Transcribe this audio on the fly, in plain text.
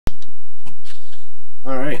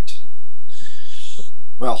Alright.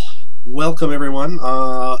 Well, welcome everyone.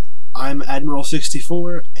 I'm Admiral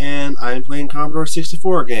 64 and I'm playing Commodore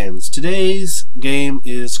 64 games. Today's game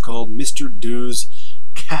is called Mr. Do's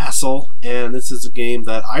Castle, and this is a game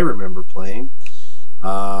that I remember playing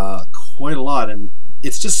quite a lot, and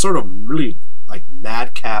it's just sort of really like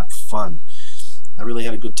madcap fun. I really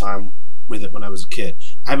had a good time with it when I was a kid.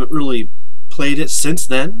 I haven't really played it since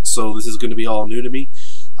then, so this is going to be all new to me.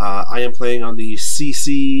 I am playing on the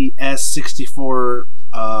C64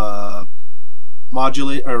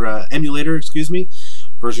 emulator, excuse me,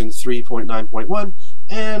 version 3.9.1,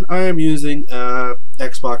 and I am using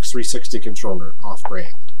Xbox 360 controller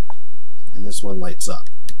off-brand, and this one lights up.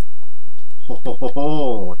 Ho, ho, ho,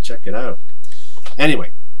 ho. Check it out.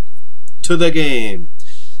 Anyway, to the game.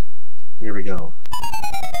 Here we go.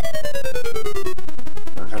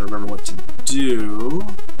 I gotta remember what to do.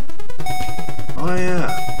 Oh yeah.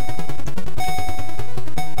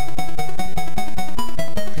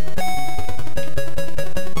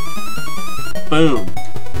 Boom.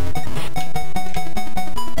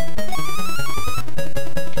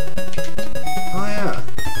 Oh yeah.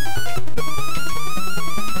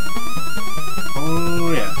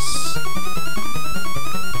 Oh yes.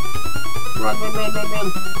 Run, run, run, run,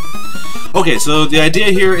 run. Okay, so the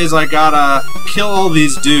idea here is I gotta kill all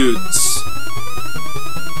these dudes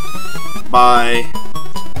by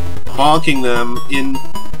bonking them in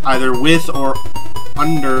either with or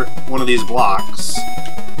under one of these blocks.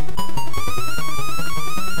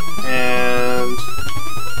 And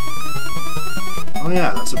oh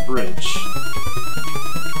yeah, that's a bridge.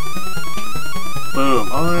 Boom.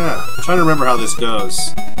 Oh yeah. I'm trying to remember how this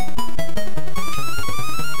goes.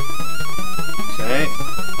 Okay.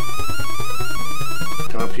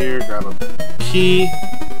 Come up here, grab a key.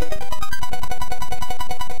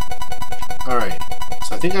 Alright.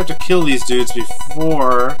 So I think I have to kill these dudes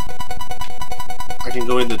before I can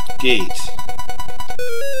go in the gate.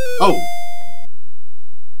 Oh!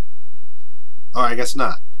 Oh, I guess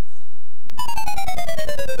not.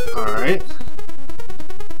 Alright.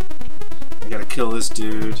 I gotta kill this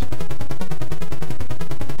dude.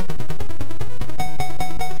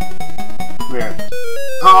 Where?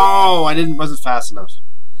 Oh, I wasn't fast enough.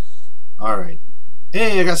 Alright.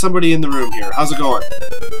 Hey, I got somebody in the room here. How's it going?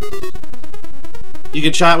 You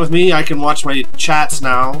can chat with me. I can watch my chats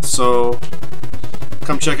now, so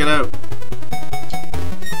come check it out.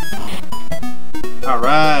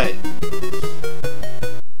 Alright.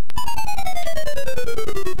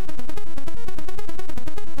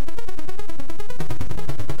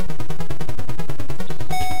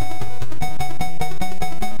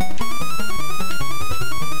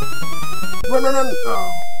 Run, run, run!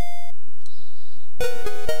 Oh.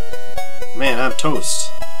 Man, I'm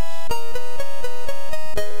toast.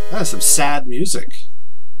 That is some sad music.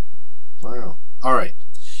 Wow. Alright.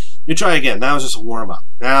 You try again. That was just a warm-up.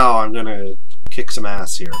 Now I'm gonna kick some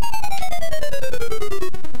ass here.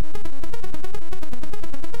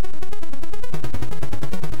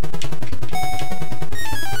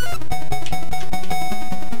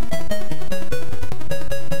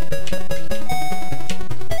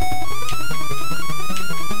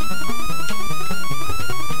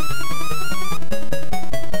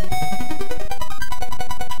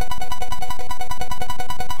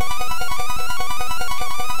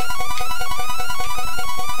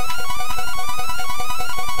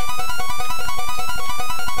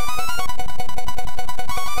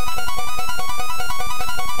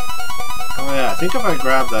 I think if I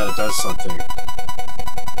grab that, it does something.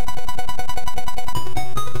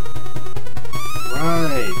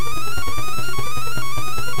 Right.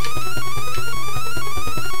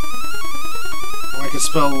 Oh, I can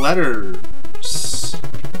spell letters.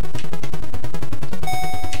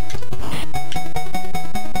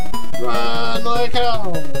 Run like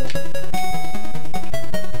hell.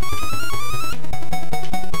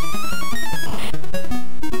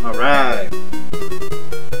 All right.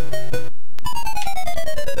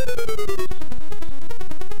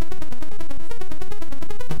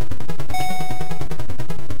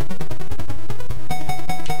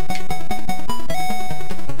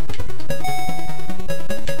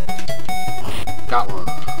 Got one.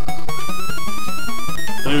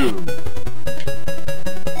 Boom.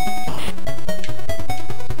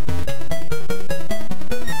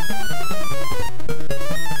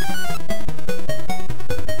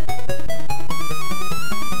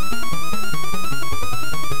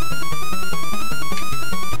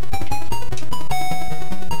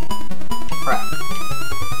 Crap.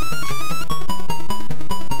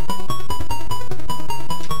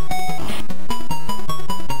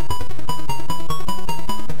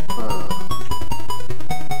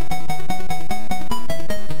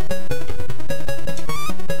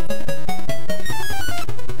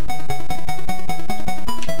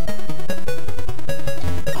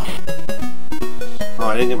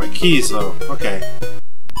 keys, though. Okay.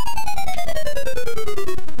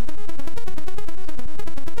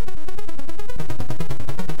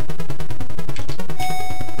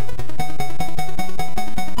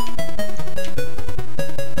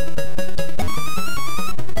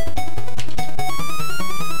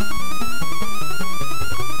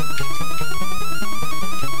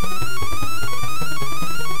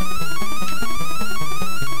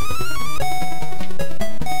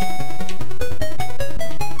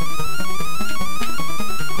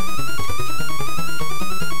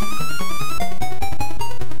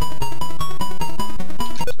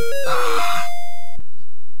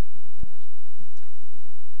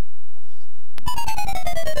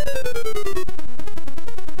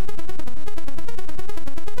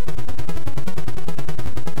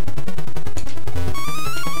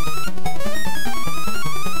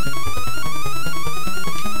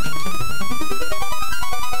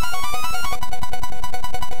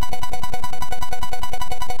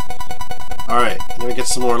 Alright, let me get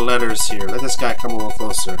some more letters here. Let this guy come a little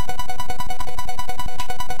closer.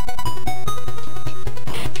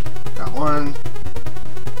 Got one.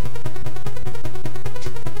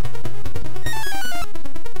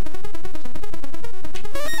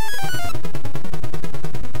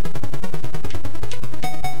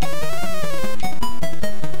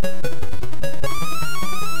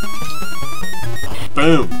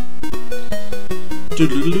 Boom. Do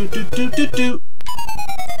do do do do do do.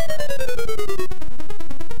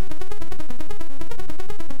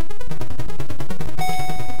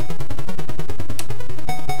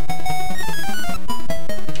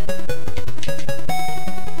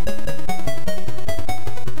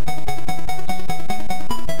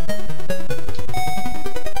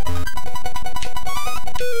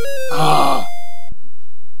 Ah.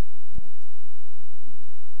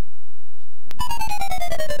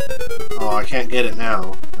 Oh, I can't get it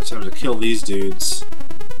now. I just have to kill these dudes.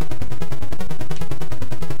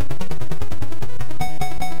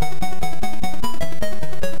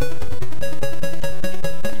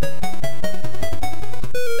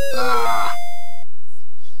 Ah.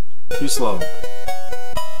 Too slow.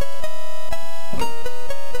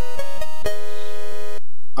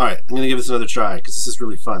 Alright, I'm gonna give this another try, because this is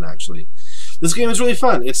really fun, actually. This game is really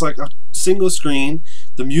fun. It's like a single screen.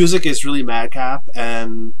 The music is really madcap,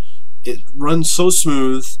 and it runs so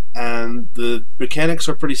smooth, and the mechanics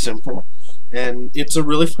are pretty simple. And it's a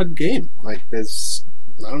really fun game. Like, there's...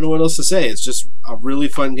 I don't know what else to say. It's just a really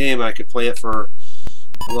fun game. I could play it for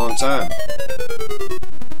a long time.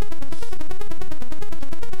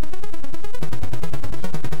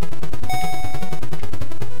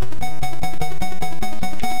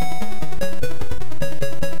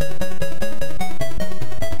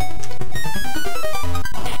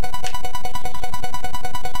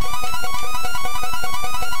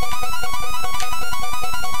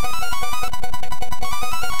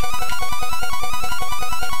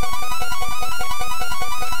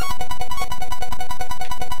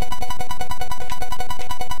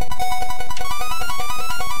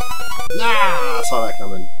 I saw that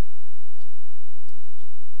coming.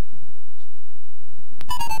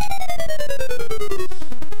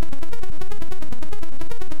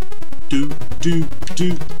 Do do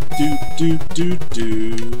do do do do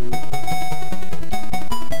do.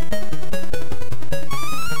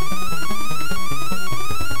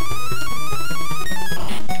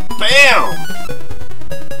 Bam!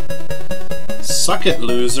 Suck it,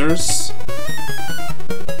 losers.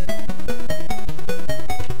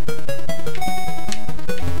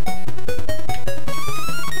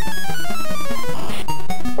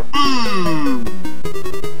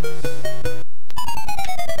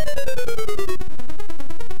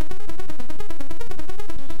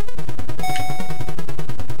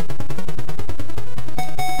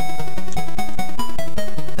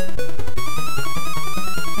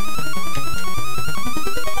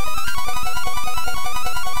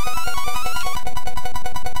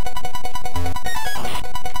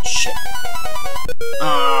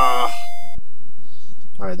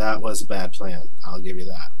 Alright, that was a bad plan. I'll give you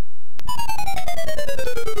that.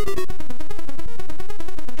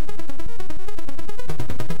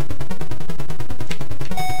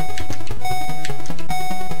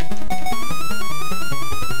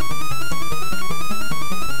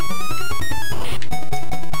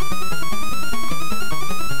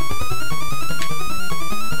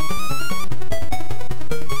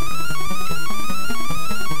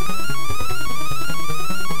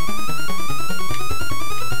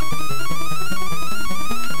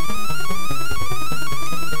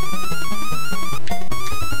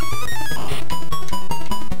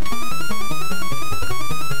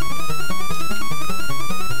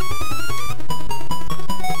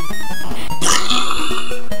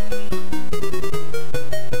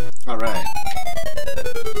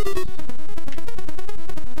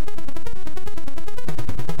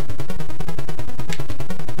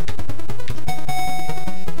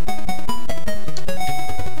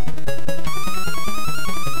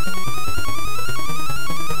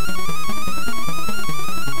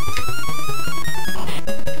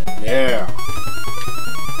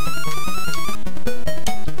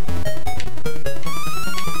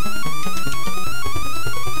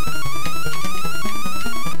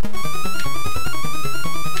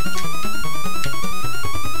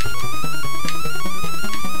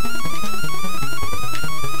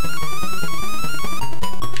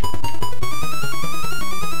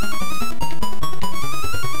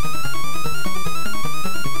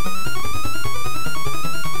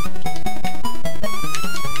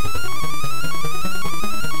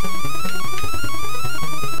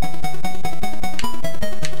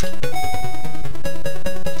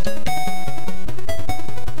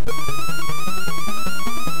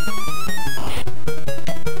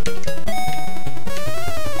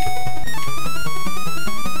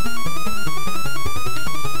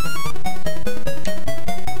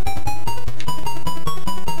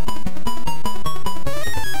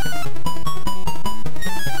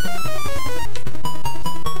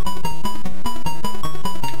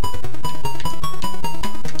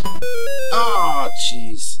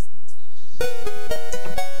 jeez.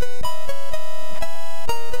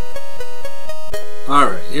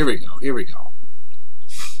 Alright, here we go. Here we go.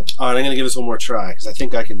 Alright, I'm going to give this one more try because I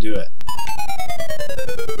think I can do it.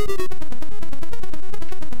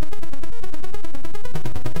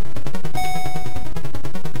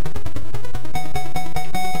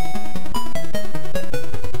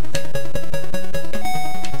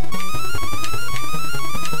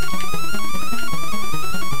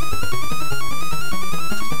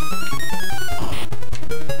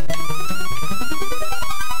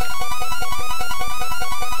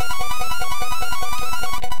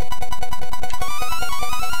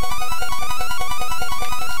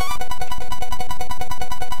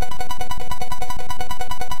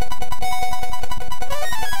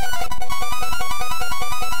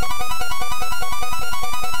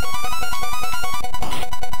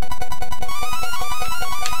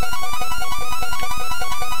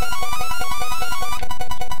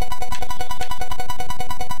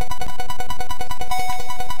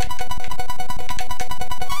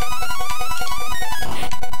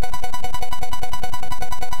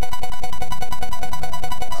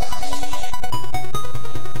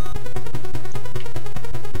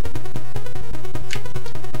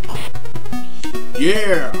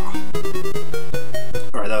 Yeah!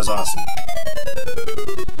 Alright, that was awesome.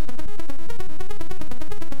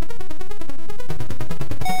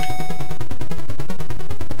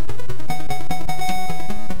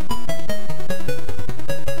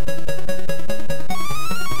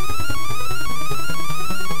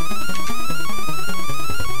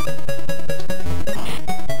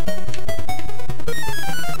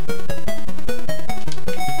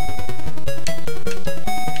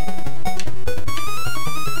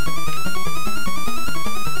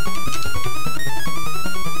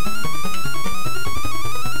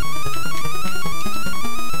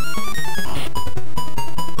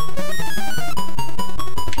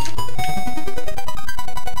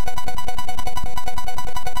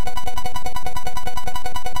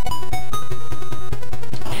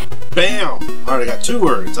 Bam! Alright, I got 2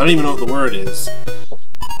 words. I don't even know what the word is.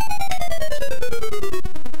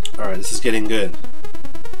 Alright, this is getting good.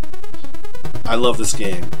 I love this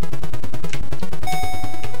game.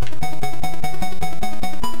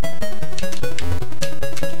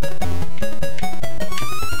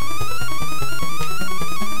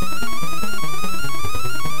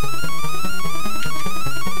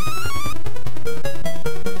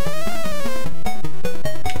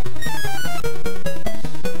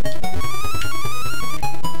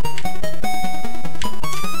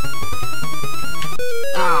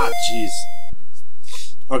 Jeez.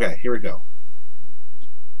 Okay, here we go.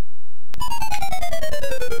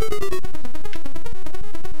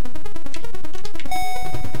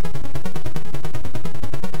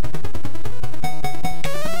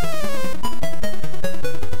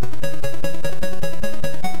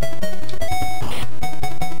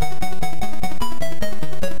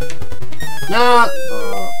 Nah.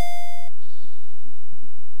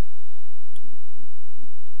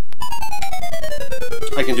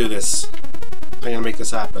 I can do this. I'm gonna make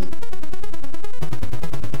this happen.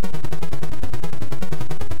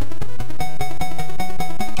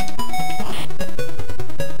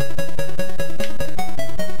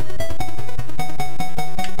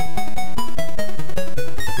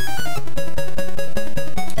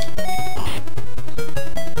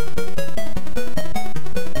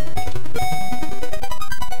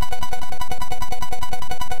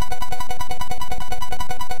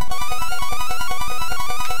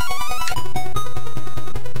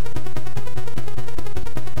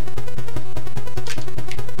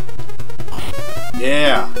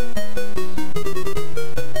 Yeah.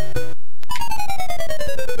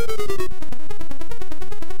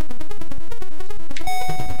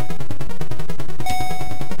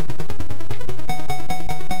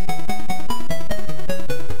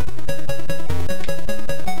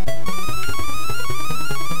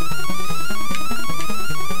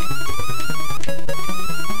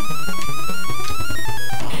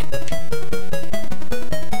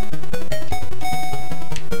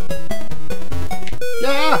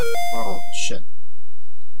 Yeah! Oh, shit.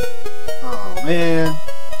 Oh, man.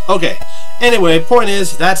 Okay. Anyway, point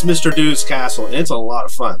is, that's Mr. Do's Castle, and it's a lot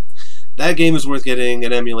of fun. That game is worth getting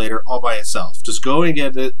an emulator all by itself. Just go and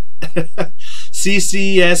get it.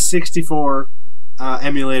 C64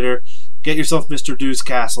 emulator. Get yourself Mr. Do's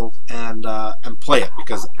Castle and play it,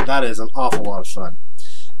 because that is an awful lot of fun.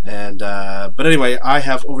 And but anyway, I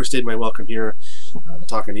have overstayed my welcome here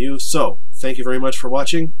talking to you. So, thank you very much for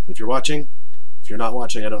watching. If you're watching. If you're not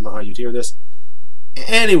watching, I don't know how you'd hear this.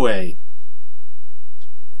 Anyway,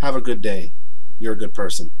 have a good day. you're a good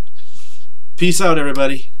person. Peace out,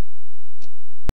 everybody.